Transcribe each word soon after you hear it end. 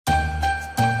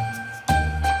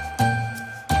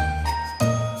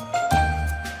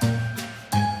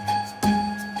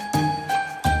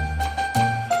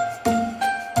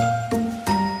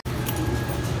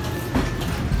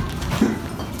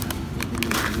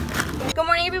Good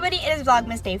morning, everybody. It is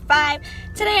Vlogmas day 5.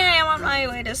 Today I am on my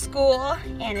way to school,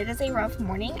 and it is a rough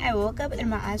morning. I woke up and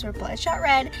my eyes were bloodshot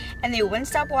red, and they wouldn't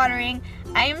stop watering.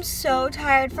 I am so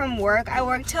tired from work. I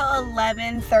worked till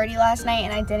 11:30 last night,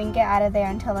 and I didn't get out of there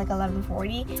until like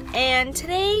 11:40. And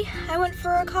today I went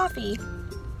for a coffee.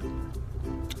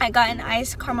 I got an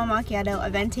iced caramel macchiato,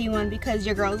 a venti one, because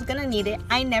your girl's gonna need it.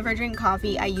 I never drink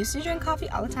coffee. I used to drink coffee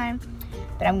all the time,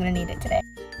 but I'm gonna need it today.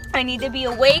 I need to be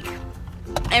awake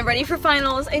and ready for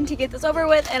finals and to get this over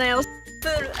with. And I also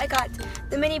I got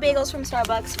the mini bagels from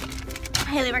Starbucks. I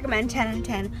highly recommend, 10 out of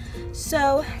 10.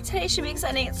 So today should be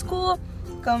exciting at school,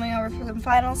 going over for some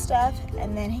final stuff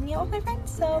and then hanging out with my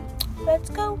friends. So let's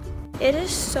go. It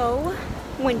is so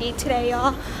windy today,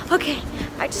 y'all. Okay,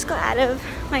 I just got out of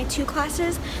my 2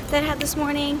 classes that I had this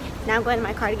morning. Now I'm going to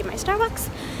my car to get my Starbucks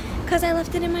because I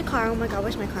left it in my car. Oh my god,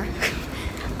 where's my car?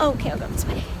 Okay, I'll go this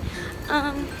way.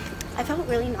 I felt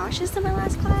really nauseous in my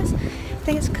last class. I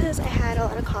think it's because I had a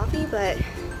lot of coffee, but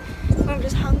I'm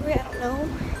just hungry, I don't know.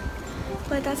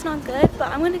 But that's not good. But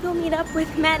I'm gonna go meet up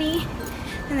with Maddie.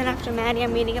 And then after Maddie,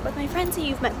 I'm meeting up with my friends who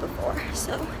you've met before.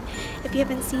 So if you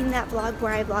haven't seen that vlog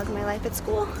where I vlog my life at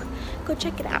school, go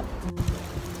check it out.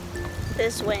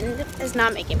 This wind is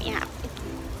not making me happy.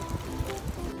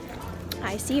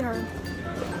 I see her.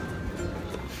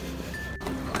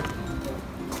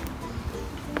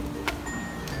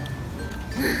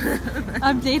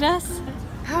 Update us.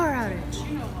 Power outage.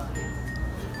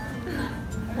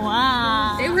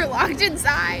 Wow. They were locked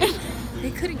inside.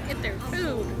 They couldn't get their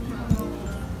food.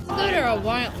 Good or a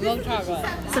milk chocolate?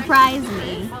 Surprise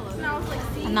me.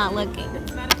 I'm not looking.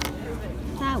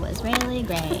 That was really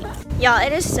great. Y'all,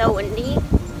 it is so windy.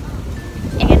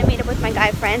 I'm gonna meet up with my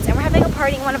guy friends and we're having a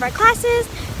party in one of our classes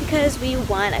because we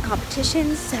won a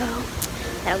competition, so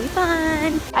that'll be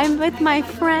fun. I'm with my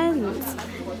friends.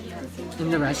 In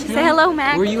the restroom? Say hello,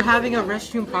 Mac. Were you having a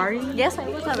restroom party? Yes, I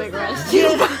was having a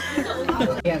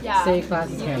restroom. Yeah, say class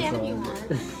is canceled.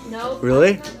 No.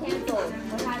 Really?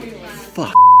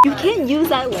 Fuck. You can't use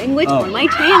that language on my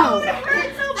channel.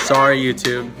 Sorry,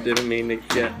 YouTube. Didn't mean to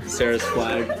get Sarah's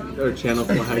flag or channel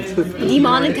flagged.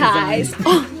 Demonetized.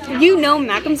 Oh, you know,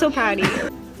 Mac, I'm so proud of you.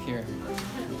 Here.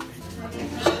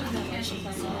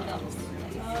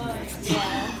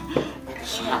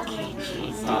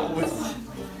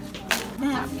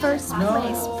 That first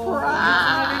place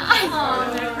prize. Oh,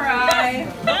 I'm gonna cry.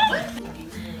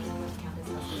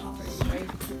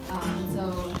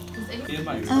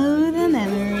 Oh, the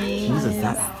memories. Jesus,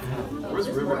 that.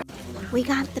 We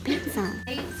got the pizza.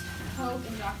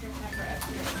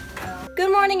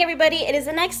 Good morning, everybody. It is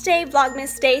the next day,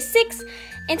 Vlogmas day 6.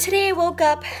 And today I woke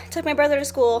up, took my brother to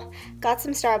school, got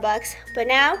some Starbucks. But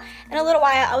now, in a little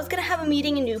while, I was going to have a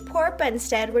meeting in Newport, but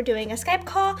instead we're doing a Skype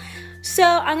call. So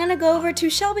I'm going to go over to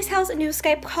Shelby's house and do a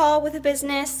Skype call with a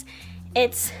business.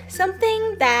 It's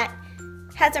something that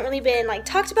hasn't really been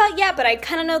talked about yet, but I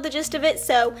kind of know the gist of it,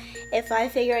 so if I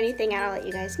figure anything out, I'll let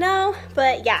you guys know.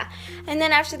 But yeah, and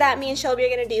then after that, me and Shelby are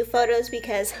gonna do photos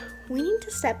because we need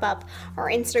to step up our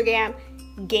Instagram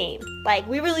game.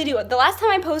 We really do. The last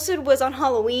time I posted was on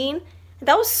Halloween.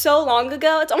 That was so long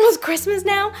ago. It's almost Christmas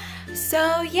now.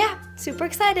 So yeah, super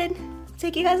excited.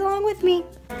 Take you guys along with me.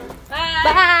 Bye.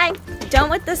 Bye.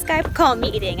 Done with the Skype call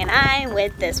meeting, and I'm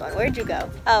with this one. Where'd you go?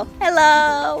 Oh,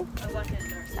 hello.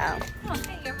 Oh.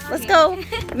 Let's go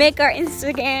make our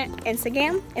Instagram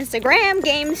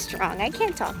game strong. I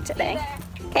can't talk today.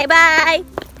 Okay, bye.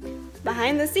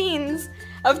 Behind the scenes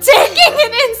of taking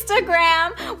an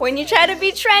Instagram when you try to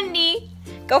be trendy.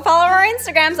 Go follow our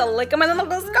Instagrams. I'll link them in the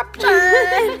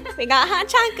description. We got hot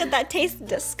chocolate that tastes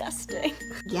disgusting.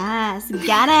 Yes,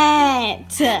 get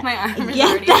it. My arm is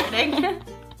already hurting.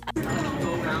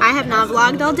 I have not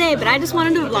vlogged all day, but I just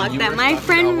wanted to vlog that my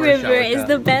friend River is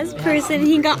the best person.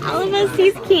 He got all of us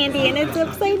these candy and it's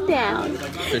upside down.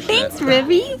 Thanks,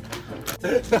 Rivy.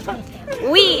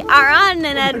 We are on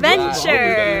an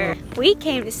adventure. We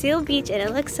came to Seal Beach and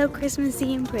it looks so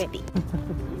Christmassy and pretty.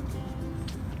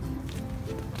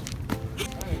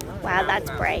 Wow, that's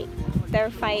bright. They're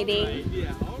fighting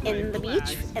in the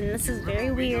beach and this is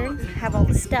very weird. I have all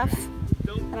the stuff.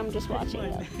 And I'm just watching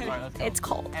them. It's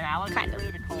cold, kind of.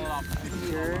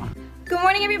 Good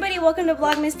morning, everybody. Welcome to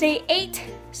Vlogmas Day 8.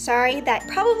 Sorry that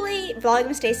probably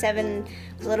Vlogmas Day 7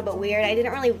 was a little bit weird. I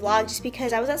didn't really vlog just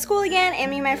because I was at school again and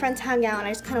me and my friends hung out and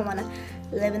I just kind of want to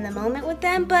live in the moment with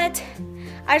them. But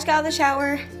I just got out of the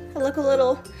shower. I look a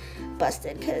little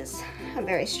busted because I'm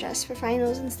very stressed for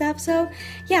finals and stuff. So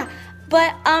yeah,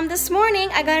 but this morning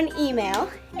I got an email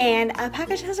and a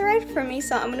package has arrived for me,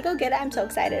 so I'm gonna go get it. I'm so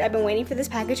excited. I've been waiting for this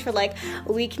package for like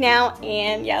a week now,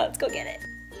 and yeah, let's go get it.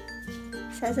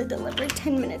 says it delivered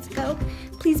 10 minutes ago.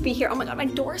 Please be here. Oh my god, my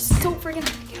door is so freaking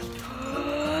heavy.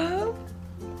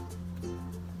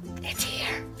 It's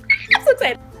here. I'm so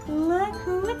excited. Look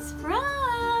who it's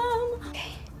from.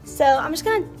 Okay, so I'm just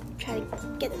gonna try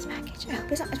to get this package. I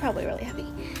hope it's probably really heavy.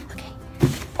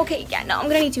 Okay, yeah, no, I'm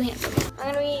gonna need 2 hands.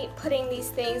 I'm gonna be putting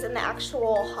these things in the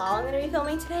actual haul I'm gonna be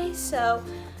filming today, so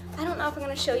I don't know if I'm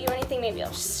gonna show you anything. Maybe I'll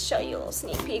just show you a little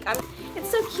sneak peek. It's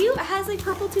so cute. It has like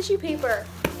purple tissue paper.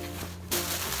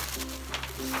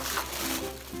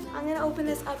 I'm gonna open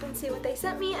this up and see what they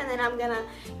sent me, and then I'm gonna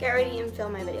get ready and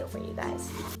film my video for you guys.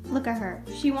 Look at her.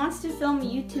 She wants to film a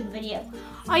YouTube video.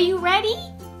 Are you ready?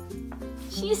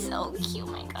 She's so cute.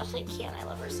 My gosh, I can't. I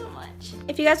love her so much.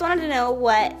 If you guys wanted to know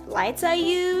what lights I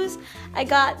use, I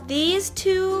got these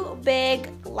 2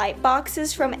 big light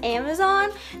boxes from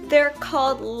Amazon. They're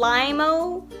called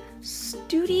Limo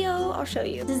Studio. I'll show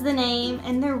you. This is the name,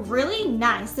 and they're really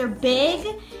nice. They're big,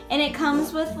 and it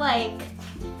comes with like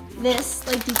this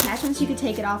like detachment, so you could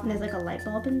take it off, and there's like a light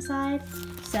bulb inside.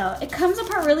 So it comes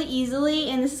apart really easily,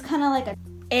 and this is kind of like a.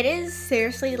 It is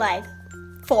seriously like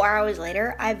 4 hours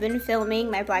later. I've been filming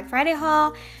my Black Friday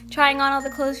haul, trying on all the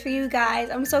clothes for you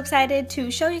guys. I'm so excited to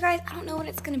show you guys. I don't know when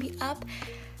it's gonna be up.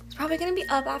 It's probably gonna be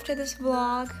up after this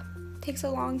vlog. It takes a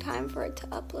long time for it to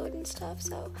upload and stuff,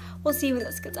 so we'll see when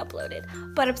this gets uploaded.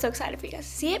 But I'm so excited for you guys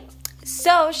to see it.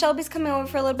 So Shelby's coming over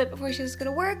for a little bit before she's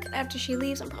gonna work. After she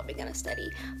leaves, I'm probably gonna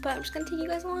study. But I'm just gonna take you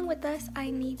guys along with us.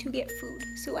 I need to get food.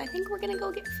 So I think we're gonna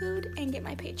go get food and get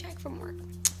my paycheck from work.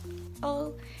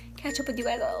 I'll catch up with you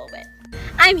guys a little bit.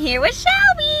 I'm here with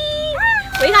Shelby.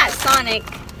 We got Sonic.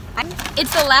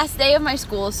 It's the last day of my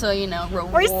school, so you know,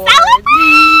 reward. We're celebrating!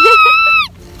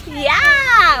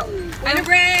 Yeah!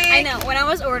 I know, when I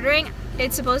was ordering,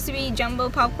 it's supposed to be jumbo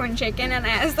popcorn chicken, and I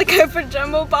asked the guy for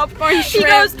jumbo popcorn shrimp.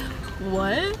 He goes,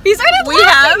 what? He started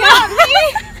laughing at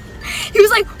me. He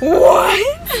was like, what?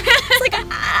 It's like,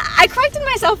 I corrected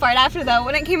myself right after though.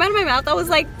 When it came out of my mouth, I was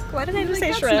like, why did I just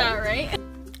say shrimp? That's not right.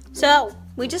 So,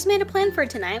 we just made a plan for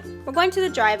tonight. We're going to the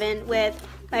drive-in with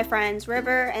my friends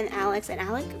River and Alex and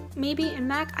Alec, maybe, and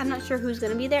Mac. I'm not sure who's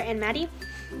gonna be there, and Maddie.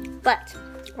 But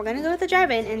we're gonna go to the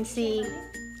drive-in and see.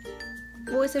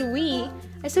 Well, I said we.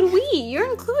 I said we. You're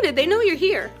included. They know you're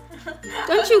here.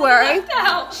 Don't you worry.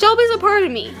 Shelby's a part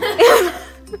of me.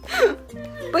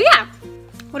 But yeah,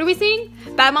 what are we seeing?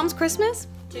 Bad Moms Christmas?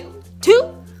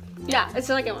 2? Yeah, it's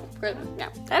the second one. Yeah,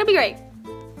 that'll be great.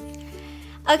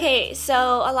 Okay,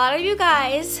 so a lot of you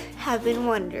guys have been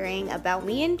wondering about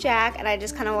me and Jack, and I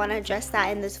just kind of want to address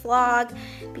that in this vlog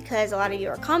because a lot of you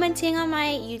are commenting on my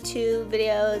YouTube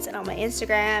videos and on my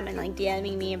Instagram and like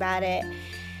DMing me about it.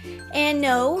 And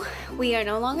no, we are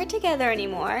no longer together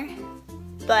anymore,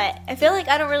 but I feel like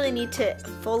I don't really need to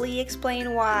fully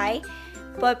explain why.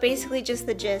 But basically just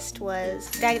the gist was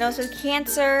diagnosed with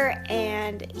cancer,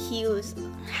 and he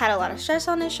had a lot of stress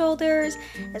on his shoulders,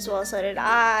 as well as so did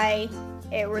I.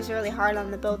 It was really hard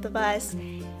on the both of us.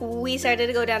 We started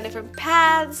to go down different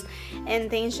paths, and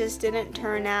things just didn't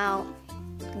turn out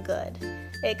good.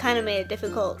 It kind of made it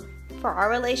difficult for our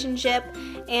relationship,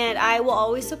 and I will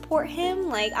always support him.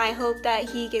 Like, I hope that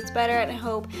he gets better, and I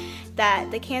hope that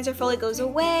the cancer fully goes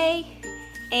away.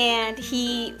 And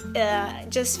he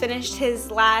just finished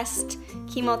his last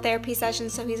chemotherapy session,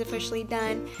 so he's officially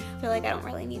done. I feel like I don't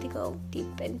really need to go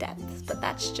deep in depth, but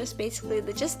that's just basically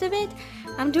the gist of it.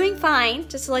 I'm doing fine,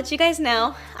 just to let you guys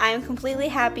know. I'm completely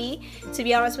happy, to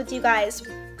be honest with you guys.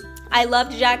 I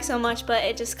loved Jack so much, but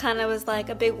it just kind of was like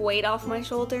a big weight off my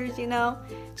shoulders, you know?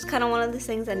 Just kind of one of those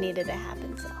things that needed to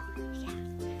happen, so yeah.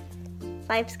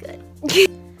 Life's good.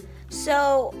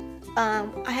 So,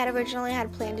 I had originally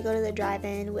planned to go to the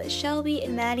drive-in with Shelby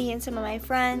and Maddie and some of my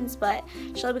friends, but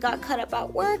Shelby got cut up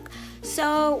at work,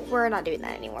 so we're not doing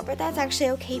that anymore. But that's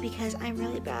actually okay because I'm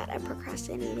really bad at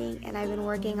procrastinating, and I've been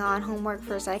working on homework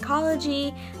for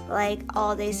psychology like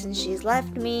all day since she's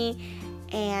left me,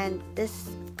 and this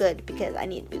is good because I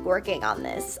need to be working on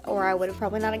this, or I would have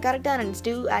probably not got it done, and it's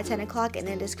due at 10 o'clock and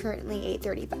it is currently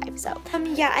 8:35. So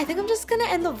yeah, I think I'm just gonna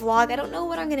end the vlog. I don't know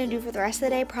what I'm gonna do for the rest of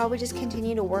the day. Probably just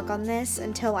continue to work on this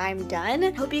until I'm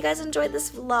done. Hope you guys enjoyed this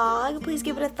vlog. Please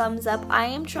give it a thumbs up. I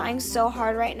am trying so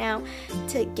hard right now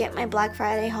to get my Black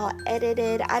Friday haul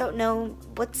edited. I don't know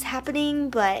what's happening,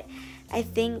 but I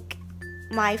think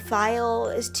my file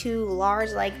is too large.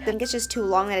 Like, I think it's just too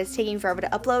long that it's taking forever to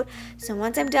upload. So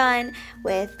once I'm done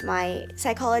with my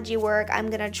psychology work, I'm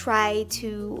gonna try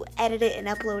to edit it and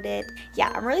upload it.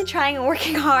 Yeah, I'm really trying and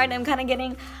working hard. I'm kind of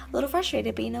getting a little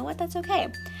frustrated, but you know what? That's okay.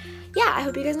 yeah, I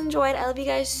hope you guys enjoyed. I love you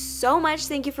guys so much.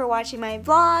 Thank you for watching my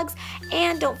vlogs.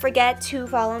 And don't forget to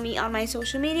follow me on my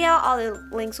social media. All the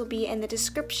links will be in the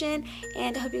description.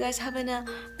 And I hope you guys have an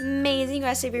amazing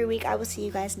rest of your week. I will see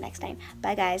you guys next time.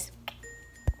 Bye, guys.